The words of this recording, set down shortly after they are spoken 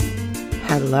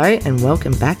Hello and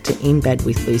welcome back to In Bed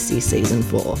with Lucy Season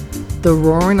 4, the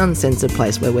raw and uncensored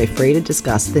place where we're free to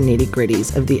discuss the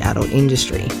nitty-gritties of the adult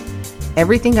industry.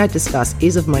 Everything I discuss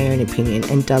is of my own opinion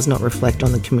and does not reflect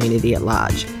on the community at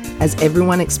large, as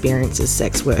everyone experiences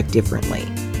sex work differently.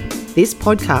 This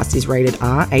podcast is rated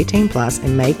R 18+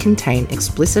 and may contain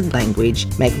explicit language,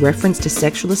 make reference to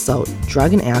sexual assault,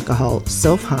 drug and alcohol,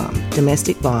 self-harm,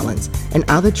 domestic violence, and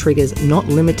other triggers not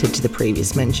limited to the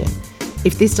previous mention.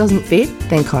 If this doesn't fit,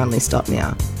 then kindly stop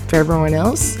now. For everyone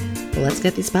else, well, let's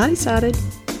get this party started.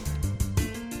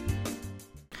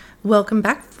 Welcome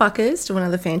back, fuckers, to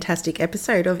another fantastic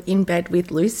episode of In Bed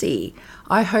with Lucy.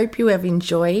 I hope you have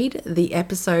enjoyed the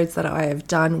episodes that I have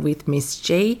done with Miss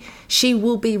G. She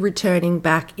will be returning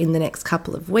back in the next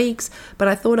couple of weeks, but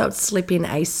I thought I'd slip in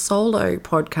a solo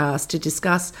podcast to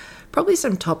discuss probably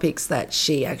some topics that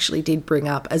she actually did bring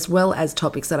up, as well as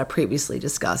topics that I previously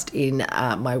discussed in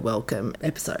my welcome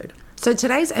episode. So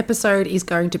today's episode is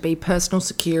going to be personal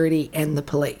security and the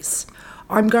police.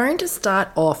 I'm going to start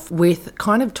off with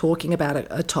kind of talking about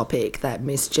a topic that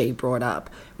Miss G brought up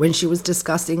when she was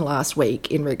discussing last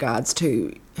week in regards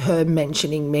to her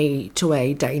mentioning me to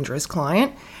a dangerous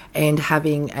client and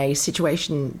having a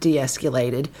situation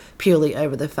de-escalated purely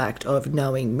over the fact of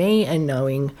knowing me and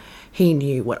knowing he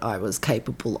knew what I was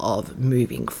capable of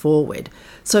moving forward.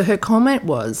 So her comment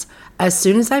was, as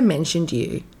soon as I mentioned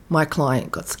you, my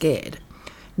client got scared.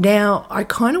 Now, I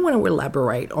kind of want to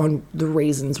elaborate on the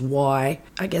reasons why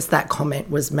I guess that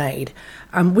comment was made.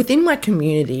 Within my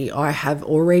community, I have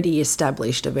already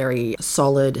established a very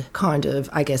solid kind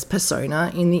of,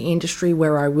 persona in the industry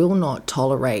where I will not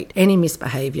tolerate any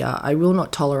misbehavior. I will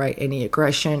not tolerate any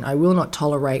aggression. I will not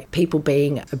tolerate people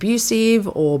being abusive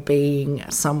or being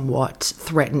somewhat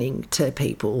threatening to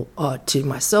people, to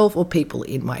myself or people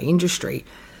in my industry.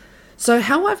 So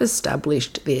how I've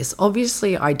established this,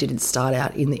 obviously I didn't start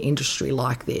out in the industry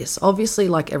like this. Obviously,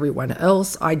 like everyone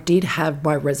else, I did have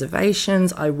my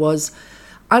reservations. I was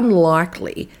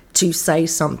unlikely to say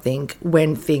something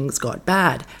when things got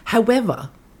bad.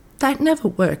 However, that never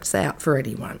works out for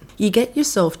anyone. You get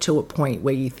yourself to a point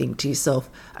where you think to yourself,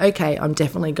 okay, I'm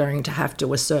definitely going to have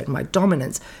to assert my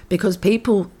dominance because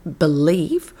people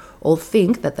believe or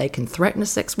think that they can threaten a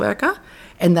sex worker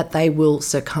and that they will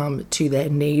succumb to their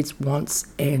needs,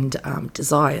 wants, and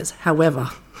desires. However,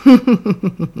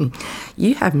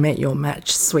 you have met your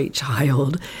match, sweet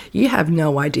child. You have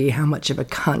no idea how much of a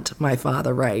cunt my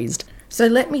father raised. So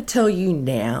let me tell you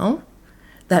now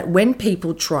that when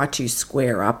people try to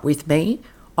square up with me,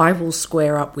 I will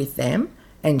square up with them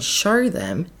and show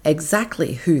them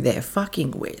exactly who they're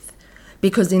fucking with.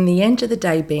 Because in the end of the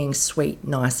day, being sweet,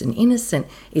 nice and innocent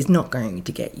is not going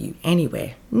to get you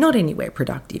anywhere. Not anywhere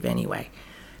productive anyway.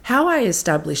 How I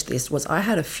established this was I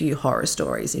had a few horror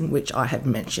stories in which I have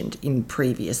mentioned in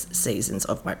previous seasons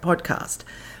of my podcast,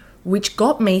 which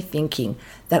got me thinking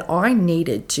that I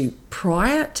needed to,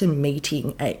 prior to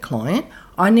meeting a client,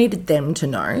 I needed them to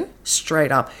know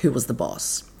straight up who was the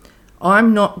boss.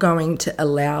 I'm not going to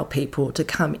allow people to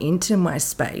come into my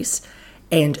space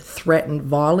and threaten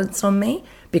violence on me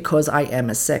because I am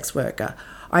a sex worker.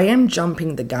 I am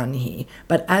jumping the gun here,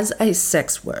 but as a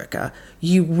sex worker,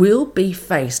 you will be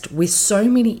faced with so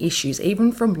many issues,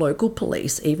 even from local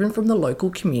police, even from the local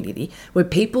community, where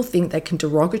people think they can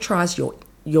derogatize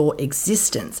your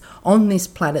existence on this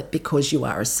planet because you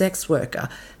are a sex worker.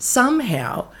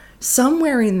 Somehow,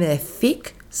 somewhere in their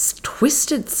thick,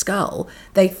 twisted skull,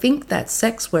 they think that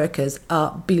sex workers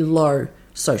are below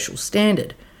social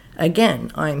standard.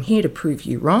 Again, I am here to prove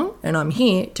you wrong, and I'm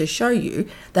here to show you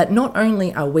that not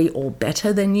only are we all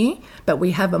better than you, but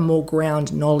we have a more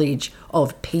ground knowledge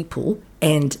of people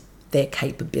and their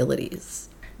capabilities.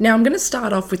 Now, I'm going to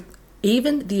start off with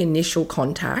even the initial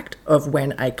contact of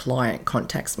when a client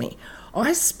contacts me.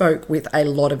 I spoke with a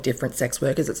lot of different sex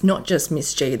workers. It's not just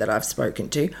Miss G that I've spoken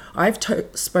to. I've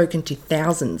spoken to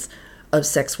thousands of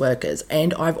sex workers,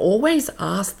 and I've always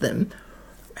asked them,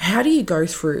 how do you go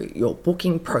through your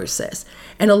booking process?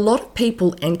 And a lot of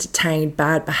people entertain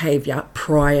bad behavior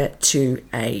prior to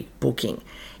a booking.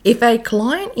 If a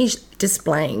client is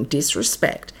displaying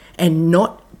disrespect and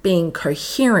not being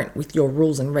coherent with your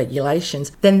rules and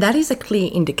regulations, then that is a clear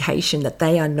indication that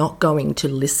they are not going to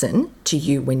listen to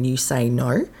you when you say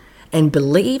no and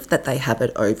believe that they have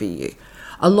it over you.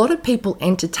 A lot of people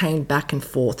entertain back and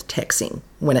forth texting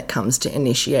when it comes to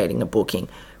initiating a booking.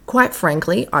 Quite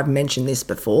frankly, I've mentioned this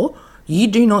before, you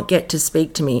do not get to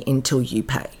speak to me until you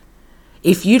pay.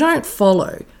 If you don't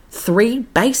follow 3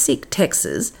 basic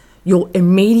texts, you're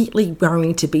immediately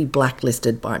going to be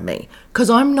blacklisted by me because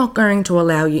I'm not going to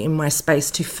allow you in my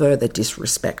space to further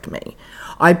disrespect me.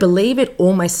 I believe it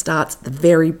almost starts at the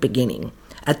very beginning.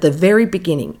 At the very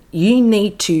beginning, you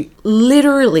need to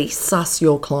literally suss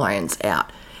your clients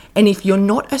out. And if you're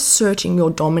not asserting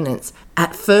your dominance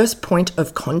at first point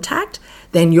of contact,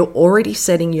 then you're already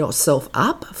setting yourself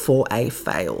up for a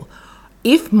fail.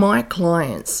 If my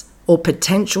clients or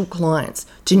potential clients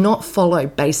do not follow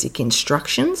basic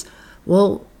instructions,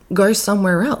 well, go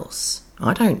somewhere else.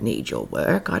 I don't need your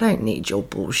work. I don't need your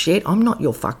bullshit. I'm not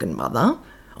your fucking mother.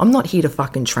 I'm not here to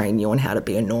fucking train you on how to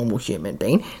be a normal human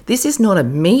being. This is not a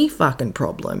me fucking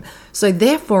problem. So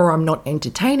therefore, I'm not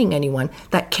entertaining anyone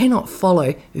that cannot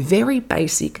follow very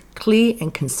basic, clear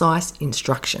and concise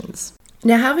instructions.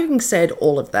 Now, having said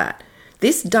all of that,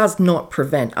 this does not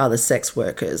prevent other sex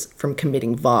workers from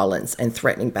committing violence and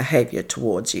threatening behaviour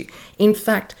towards you. In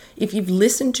fact, if you've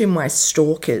listened to my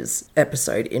Stalkers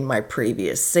episode in my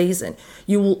previous season,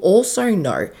 you will also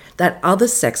know that other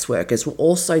sex workers will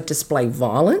also display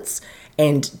violence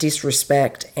and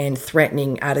disrespect and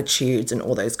threatening attitudes and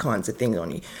all those kinds of things on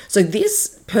you. So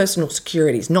this personal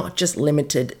security is not just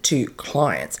limited to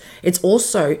clients. It's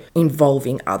also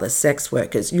involving other sex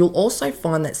workers. You'll also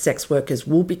find that sex workers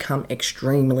will become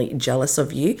extremely jealous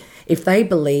of you if they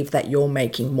believe that you're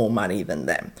making more money than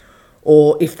them,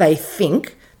 or if they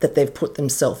think that they've put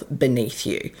themselves beneath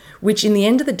you, which in the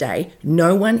end of the day,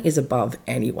 no one is above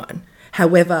anyone.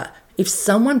 However, if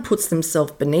someone puts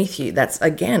themselves beneath you, that's,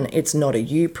 again, it's not a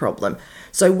you problem.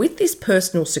 So with this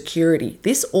personal security,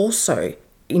 this also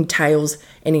entails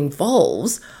and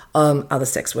involves other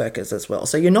sex workers as well.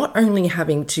 So you're not only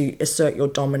having to assert your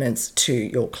dominance to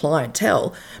your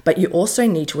clientele, but you also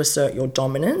need to assert your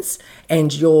dominance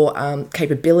and your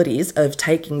capabilities of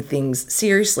taking things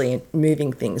seriously and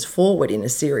moving things forward in a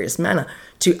serious manner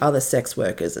to other sex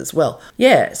workers as well.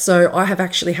 Yeah, so I have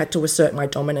actually had to assert my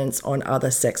dominance on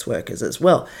other sex workers as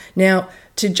well. Now,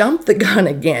 to jump the gun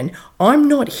again, I'm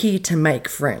not here to make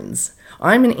friends.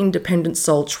 I'm an independent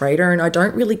sole trader and I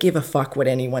don't really give a fuck what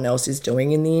anyone else is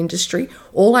doing in the industry.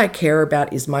 All I care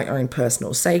about is my own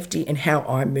personal safety and how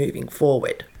I'm moving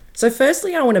forward. So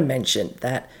firstly, I want to mention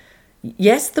that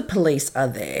yes, the police are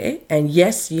there and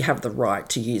yes, you have the right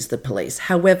to use the police.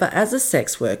 However, as a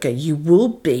sex worker, you will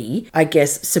be, I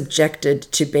guess, subjected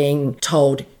to being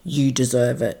told you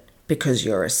deserve it because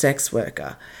you're a sex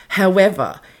worker.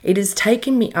 However, it has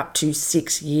taken me up to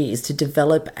 6 years to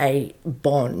develop a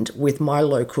bond with my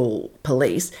local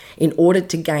police in order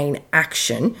to gain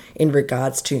action in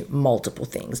regards to multiple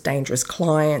things: dangerous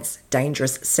clients,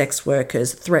 dangerous sex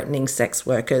workers, threatening sex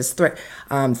workers,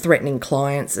 threatening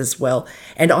clients as well.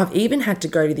 And I've even had to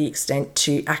go to the extent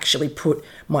to actually put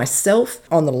myself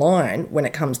on the line when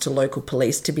it comes to local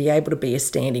police to be able to be a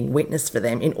standing witness for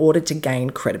them in order to gain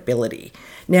credibility.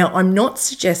 Now, I'm not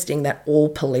suggesting that all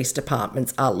police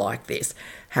departments are like this.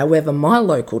 However, my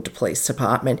local police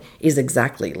department is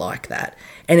exactly like that.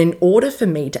 And in order for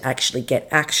me to actually get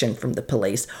action from the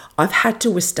police, I've had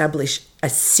to establish a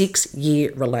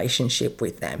 6-year relationship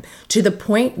with them, to the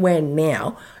point where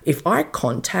now, if I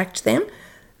contact them,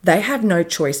 they have no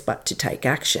choice but to take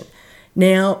action.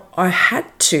 Now, I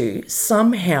had to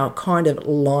somehow kind of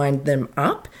line them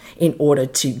up in order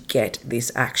to get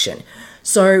this action.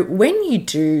 So when you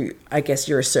do, I guess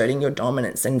you're asserting your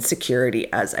dominance and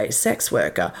security as a sex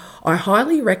worker, I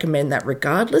highly recommend that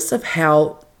regardless of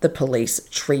how the police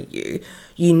treat you,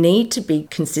 you need to be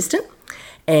consistent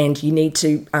and you need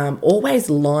to always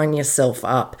line yourself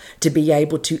up to be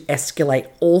able to escalate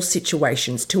all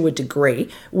situations to a degree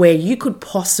where you could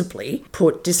possibly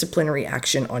put disciplinary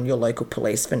action on your local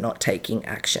police for not taking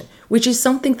action, which is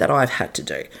something that I've had to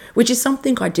do, which is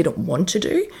something I didn't want to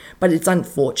do, but it's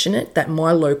unfortunate that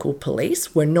my local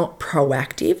police were not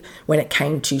proactive when it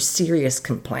came to serious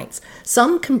complaints.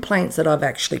 Some complaints that I've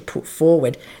actually put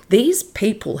forward, these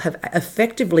people have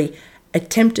effectively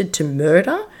attempted to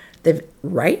murder, they've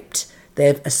raped,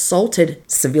 they've assaulted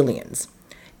civilians.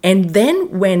 And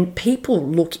then when people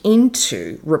look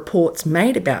into reports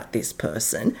made about this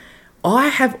person, I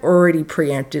have already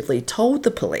preemptively told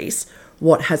the police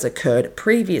what has occurred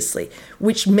previously,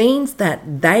 which means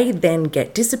that they then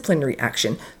get disciplinary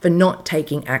action for not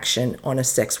taking action on a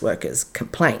sex worker's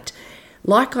complaint.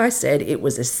 Like I said, it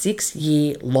was a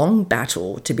 6-year long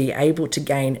battle to be able to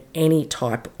gain any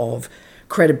type of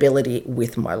credibility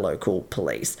with my local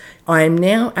police. I am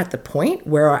now at the point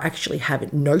where I actually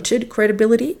have noted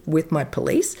credibility with my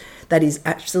police that is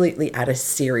absolutely at a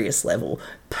serious level.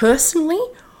 Personally,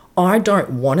 I don't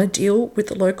want to deal with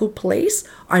the local police.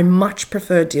 I much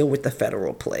prefer deal with the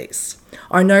federal police.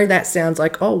 I know that sounds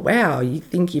like, oh wow, you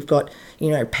think you've got,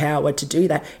 power to do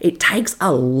that. It takes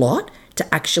a lot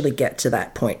to actually get to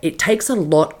that point. It takes a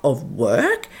lot of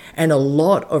work and a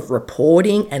lot of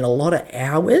reporting and a lot of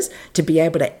hours to be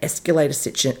able to escalate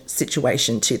a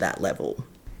situation to that level.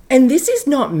 And this is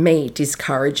not me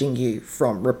discouraging you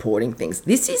from reporting things.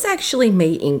 This is actually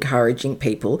me encouraging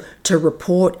people to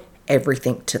report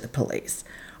everything to the police.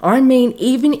 I mean,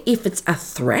 even if it's a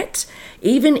threat,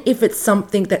 even if it's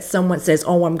something that someone says,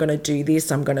 oh, I'm going to do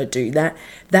this, I'm going to do that,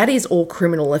 that is all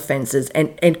criminal offences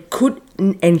and could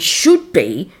and should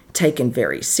be taken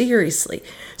very seriously.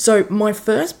 So my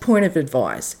first point of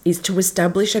advice is to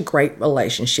establish a great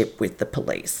relationship with the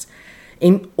police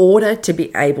in order to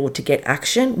be able to get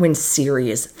action when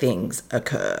serious things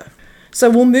occur. So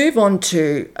we'll move on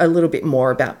to a little bit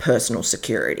more about personal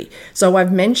security. So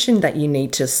I've mentioned that you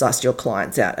need to suss your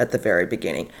clients out at the very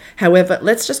beginning. However,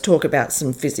 let's just talk about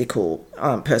some physical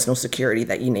personal security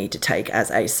that you need to take as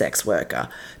a sex worker.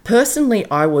 Personally,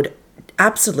 I would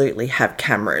absolutely have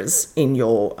cameras in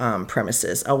your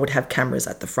premises. I would have cameras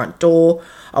at the front door.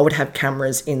 I would have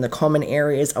cameras in the common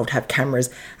areas. I would have cameras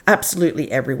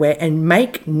absolutely everywhere, and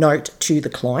make note to the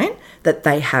client that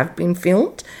they have been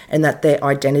filmed and that their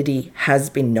identity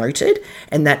has been noted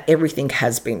and that everything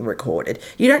has been recorded.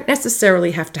 You don't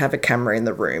necessarily have to have a camera in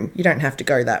the room. You don't have to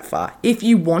go that far. If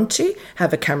you want to,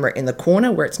 have a camera in the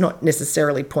corner where it's not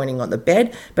necessarily pointing on the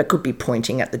bed, but could be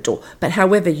pointing at the door. But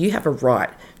however, you have a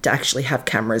right to actually have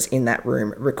cameras in that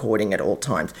room recording at all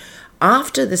times.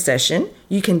 After the session,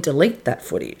 you can delete that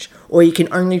footage, or you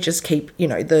can only just keep,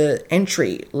 the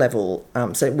entry level.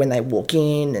 So when they walk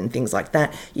in and things like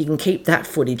that, you can keep that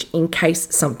footage in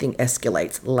case something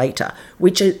escalates later,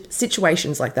 which are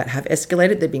situations like that have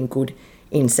escalated. They've been good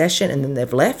in session and then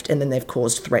they've left and then they've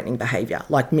caused threatening behaviour,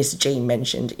 like Miss G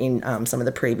mentioned in some of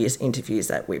the previous interviews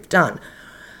that we've done.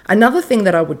 Another thing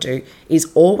that I would do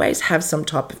is always have some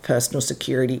type of personal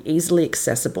security easily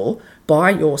accessible by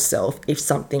yourself if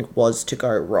something was to go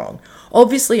wrong.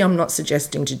 Obviously, I'm not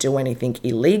suggesting to do anything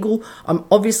illegal. I'm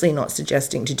obviously not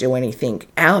suggesting to do anything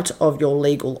out of your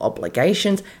legal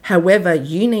obligations. However,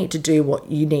 you need to do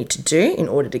what you need to do in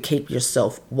order to keep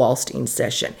yourself whilst in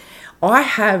session. I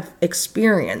have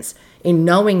experience in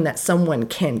knowing that someone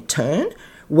can turn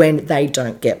when they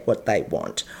don't get what they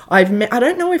want. I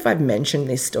don't know if I've mentioned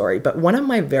this story, but one of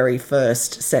my very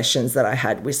first sessions that I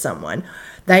had with someone,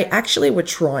 they actually were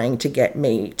trying to get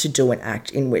me to do an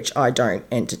act in which I don't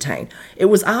entertain. It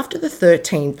was after the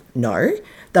 13th no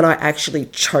that I actually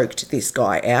choked this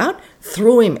guy out,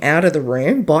 threw him out of the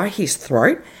room by his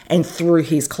throat, and threw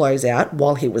his clothes out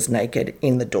while he was naked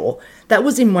in the door. That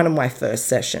was in one of my first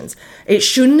sessions. It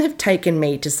shouldn't have taken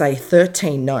me to say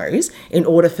 13 no's in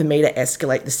order for me to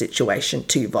escalate the situation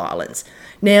to violence.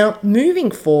 Now, moving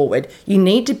forward, you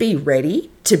need to be ready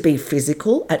to be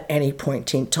physical at any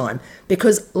point in time,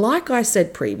 because like I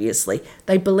said previously,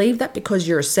 they believe that because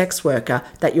you're a sex worker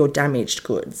that you're damaged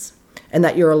goods and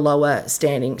that you're a lower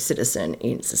standing citizen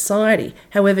in society.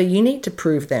 However, you need to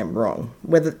prove them wrong,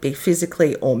 whether it be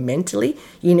physically or mentally.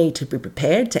 You need to be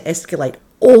prepared to escalate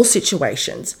all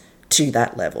situations to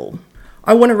that level.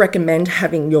 I want to recommend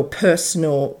having your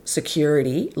personal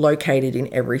security located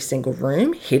in every single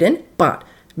room, hidden, but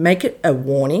make it a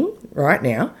warning right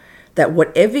now that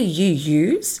whatever you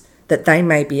use, that they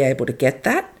may be able to get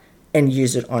that and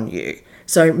use it on you.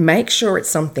 So make sure it's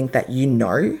something that you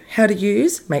know how to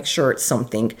use. Make sure it's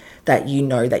something that you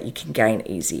know that you can gain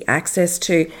easy access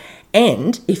to.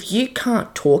 And if you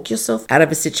can't talk yourself out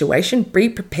of a situation, be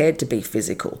prepared to be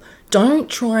physical. Don't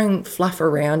try and fluff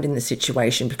around in the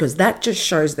situation, because that just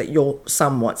shows that you're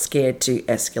somewhat scared to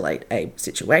escalate a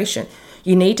situation.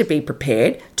 You need to be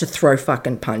prepared to throw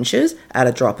fucking punches at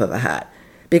a drop of a hat.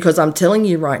 Because I'm telling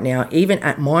you right now, even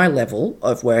at my level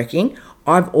of working,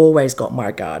 I've always got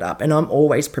my guard up and I'm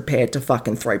always prepared to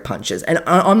fucking throw punches. And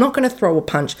I'm not going to throw a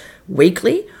punch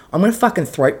weekly. I'm going to fucking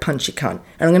throat punch you, cunt.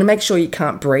 And I'm going to make sure you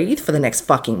can't breathe for the next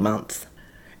fucking month.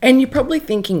 And you're probably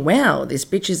thinking, wow, this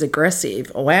bitch is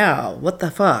aggressive. Wow, what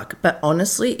the fuck? But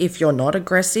honestly, if you're not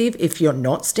aggressive, if you're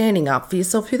not standing up for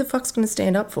yourself, who the fuck's going to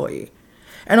stand up for you?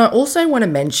 And I also want to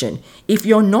mention, if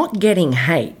you're not getting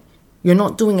hate, you're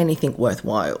not doing anything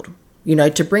worthwhile.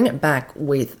 To bring it back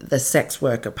with the sex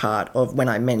worker part of when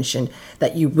I mentioned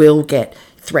that you will get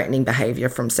threatening behaviour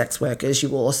from sex workers, you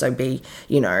will also be,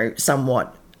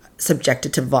 somewhat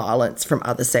subjected to violence from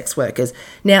other sex workers.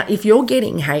 Now, if you're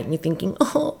getting hate and you're thinking,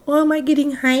 oh, why am I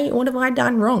getting hate? What have I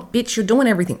done wrong? Bitch, you're doing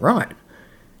everything right.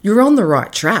 You're on the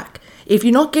right track. If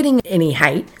you're not getting any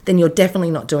hate, then you're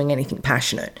definitely not doing anything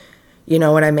passionate. You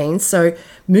know what I mean? So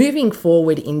moving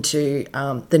forward into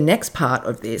the next part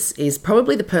of this is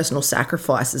probably the personal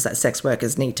sacrifices that sex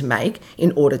workers need to make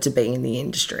in order to be in the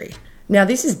industry. Now,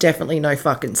 this is definitely no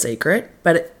fucking secret,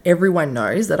 but everyone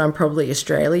knows that I'm probably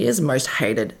Australia's most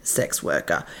hated sex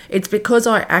worker. It's because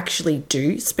I actually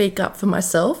do speak up for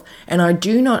myself, and I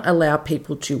do not allow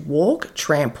people to walk,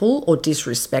 trample, or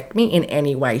disrespect me in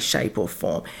any way, shape, or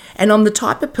form. And I'm the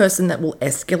type of person that will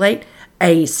escalate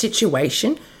a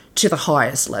situation to the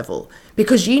highest level,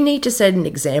 because you need to set an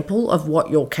example of what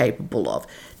you're capable of.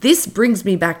 This brings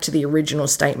me back to the original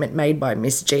statement made by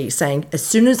Miss G, saying, as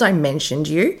soon as I mentioned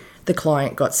you, the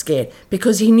client got scared,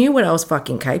 because he knew what I was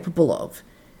fucking capable of.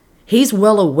 He's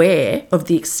well aware of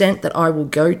the extent that I will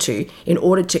go to in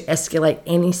order to escalate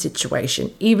any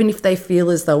situation, even if they feel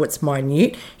as though it's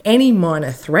minute, any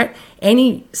minor threat,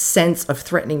 any sense of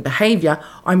threatening behavior,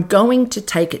 I'm going to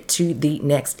take it to the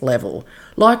next level.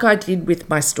 Like I did with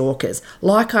my stalkers,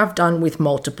 like I've done with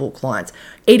multiple clients.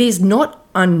 It is not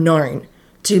unknown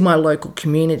to my local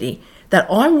community that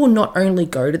I will not only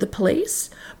go to the police,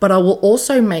 but I will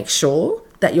also make sure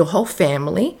that your whole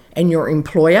family and your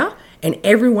employer and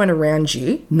everyone around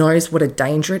you knows what a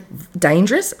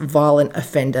dangerous, violent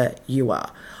offender you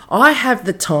are. I have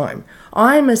the time.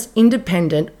 I'm an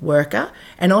independent worker,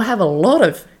 and I have a lot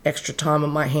of extra time on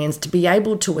my hands to be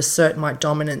able to assert my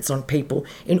dominance on people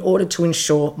in order to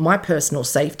ensure my personal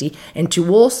safety, and to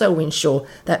also ensure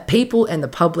that people and the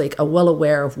public are well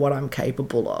aware of what I'm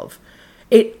capable of.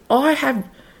 I have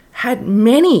had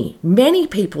many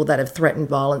people that have threatened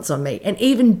violence on me and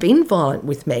even been violent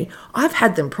with me. I've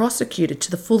had them prosecuted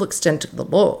to the full extent of the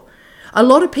law. A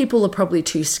lot of people are probably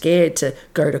too scared to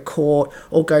go to court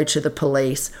or go to the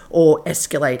police or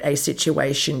escalate a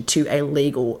situation to a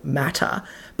legal matter,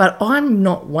 but I'm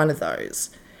not one of those.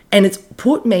 And it's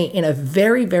put me in a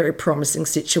very, very promising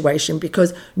situation,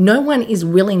 because no one is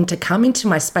willing to come into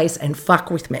my space and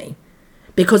fuck with me,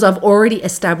 because I've already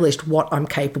established what I'm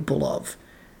capable of.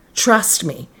 Trust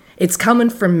me, it's coming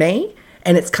from me,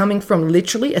 and it's coming from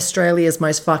literally Australia's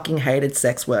most fucking hated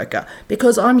sex worker,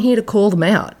 because I'm here to call them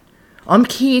out. I'm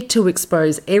here to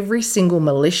expose every single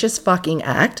malicious fucking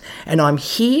act, and I'm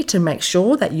here to make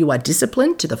sure that you are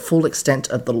disciplined to the full extent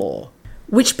of the law.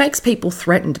 Which makes people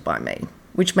threatened by me,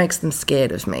 which makes them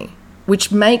scared of me,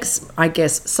 which makes, I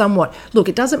guess, somewhat... Look,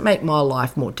 it doesn't make my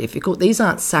life more difficult. These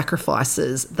aren't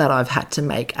sacrifices that I've had to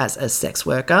make as a sex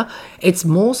worker. It's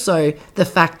more so the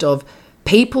fact of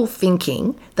people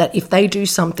thinking that if they do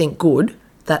something good,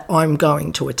 that I'm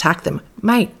going to attack them.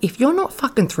 Mate, if you're not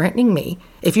fucking threatening me,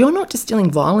 if you're not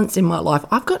distilling violence in my life,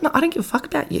 I don't give a fuck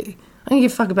about you. I don't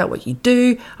give a fuck about what you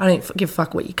do. I don't give a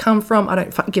fuck where you come from. I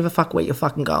don't give a fuck where you're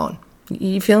fucking going.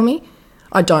 You feel me?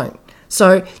 I don't.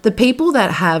 So the people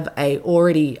that have a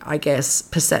already, I guess,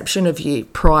 perception of you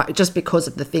just because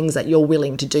of the things that you're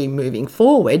willing to do moving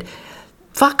forward,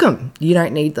 fuck them. You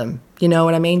don't need them. You know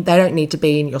what I mean? They don't need to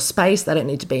be in your space. They don't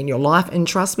need to be in your life. And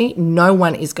trust me, no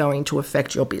one is going to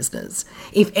affect your business.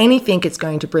 If anything, it's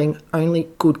going to bring only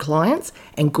good clients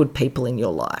and good people in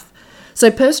your life. So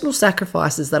personal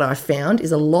sacrifices that I found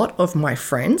is a lot of my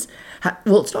friends,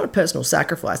 it's not a personal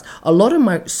sacrifice. A lot of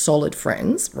my solid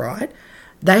friends, right?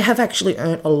 They have actually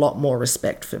earned a lot more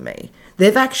respect for me.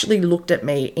 They've actually looked at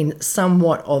me in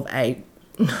somewhat of a,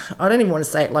 I don't even want to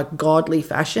say it like godly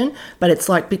fashion, but it's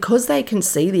like because they can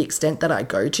see the extent that I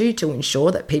go to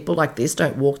ensure that people like this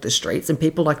don't walk the streets and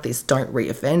people like this don't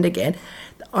reoffend again.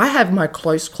 I have my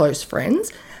close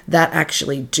friends that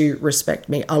actually do respect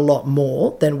me a lot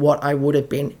more than what I would have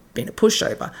been a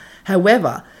pushover.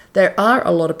 However, there are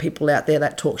a lot of people out there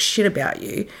that talk shit about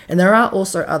you, and there are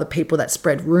also other people that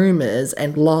spread rumors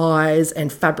and lies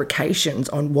and fabrications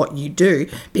on what you do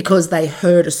because they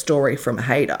heard a story from a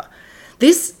hater.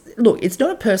 Look, it's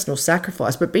not a personal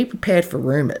sacrifice, but be prepared for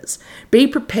rumors. Be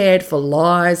prepared for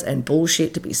lies and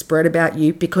bullshit to be spread about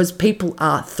you because people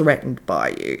are threatened by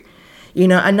you. You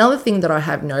know, another thing that I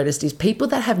have noticed is people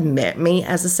that have met me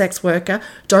as a sex worker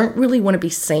don't really want to be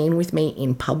seen with me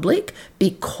in public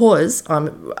because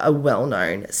I'm a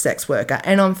well-known sex worker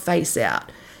and I'm face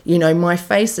out. You know, my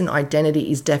face and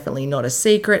identity is definitely not a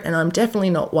secret, and I'm definitely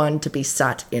not one to be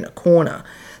sat in a corner.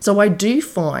 So I do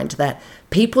find that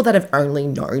people that have only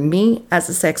known me as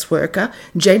a sex worker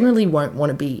generally won't want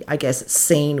to be, I guess,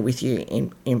 seen with you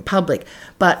in public.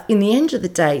 But in the end of the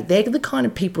day, they're the kind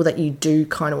of people that you do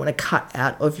kind of want to cut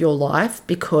out of your life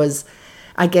because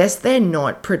I guess they're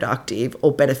not productive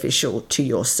or beneficial to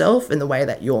yourself in the way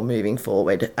that you're moving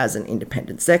forward as an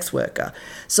independent sex worker.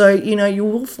 So, you know, you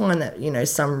will find that, you know,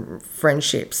 some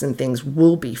friendships and things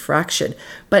will be fractured,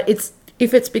 but it's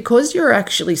If it's because you're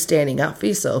actually standing up for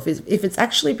yourself, if it's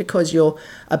actually because you're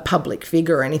a public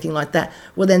figure or anything like that,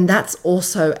 well, then that's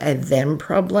also a them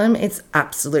problem. It's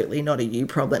absolutely not a you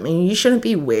problem. And you shouldn't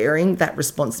be wearing that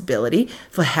responsibility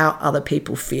for how other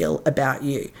people feel about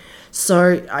you.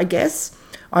 So I guess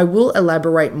I will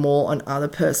elaborate more on other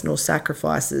personal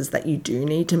sacrifices that you do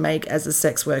need to make as a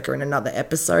sex worker in another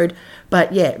episode.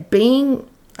 But yeah, being,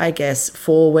 I guess,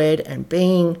 forward and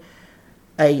being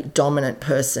a dominant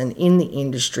person in the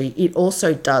industry, it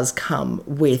also does come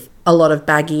with a lot of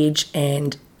baggage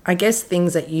and I guess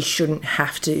things that you shouldn't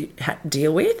have to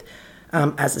deal with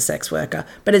as a sex worker.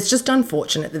 But it's just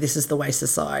unfortunate that this is the way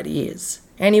society is.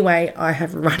 Anyway, I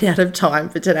have run out of time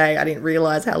for today. I didn't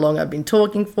realise how long I've been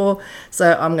talking for.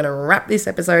 So I'm going to wrap this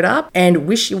episode up and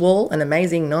wish you all an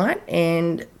amazing night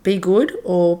and be good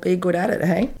or be good at it,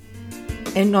 hey?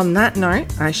 And on that note,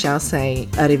 I shall say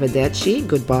arrivederci,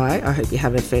 goodbye. I hope you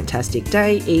have a fantastic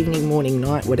day, evening, morning,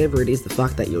 night, whatever it is the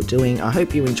fuck that you're doing. I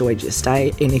hope you enjoyed your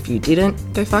stay, and if you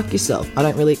didn't, go fuck yourself. I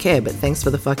don't really care, but thanks for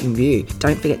the fucking view.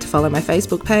 Don't forget to follow my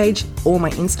Facebook page, or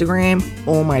my Instagram,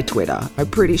 or my Twitter. I'm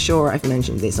pretty sure I've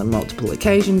mentioned this on multiple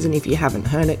occasions, and if you haven't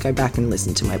heard it, go back and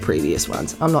listen to my previous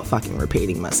ones. I'm not fucking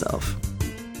repeating myself.